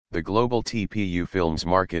The global TPU films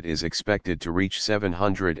market is expected to reach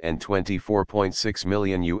 $724.6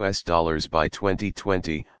 million by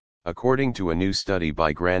 2020, according to a new study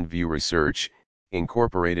by Grand View Research.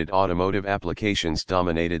 Incorporated automotive applications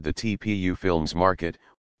dominated the TPU films market,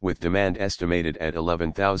 with demand estimated at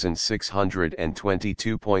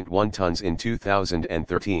 11,622.1 tons in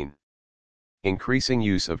 2013. Increasing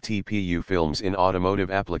use of TPU films in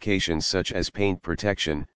automotive applications such as paint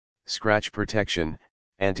protection, scratch protection,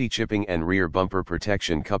 anti-chipping and rear bumper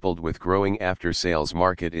protection coupled with growing after-sales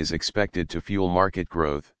market is expected to fuel market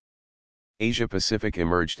growth. Asia-Pacific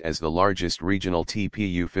emerged as the largest regional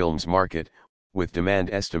TPU films market, with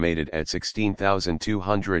demand estimated at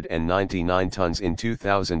 16,299 tons in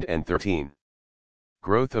 2013.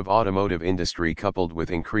 Growth of automotive industry coupled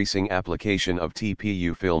with increasing application of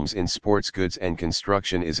TPU films in sports goods and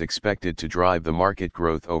construction is expected to drive the market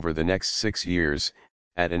growth over the next 6 years,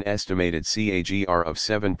 at an estimated CAGR of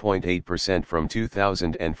 7.8% from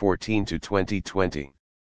 2014 to 2020.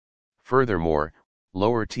 Furthermore,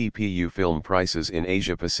 lower TPU film prices in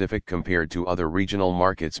Asia-Pacific compared to other regional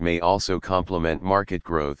markets may also complement market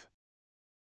growth.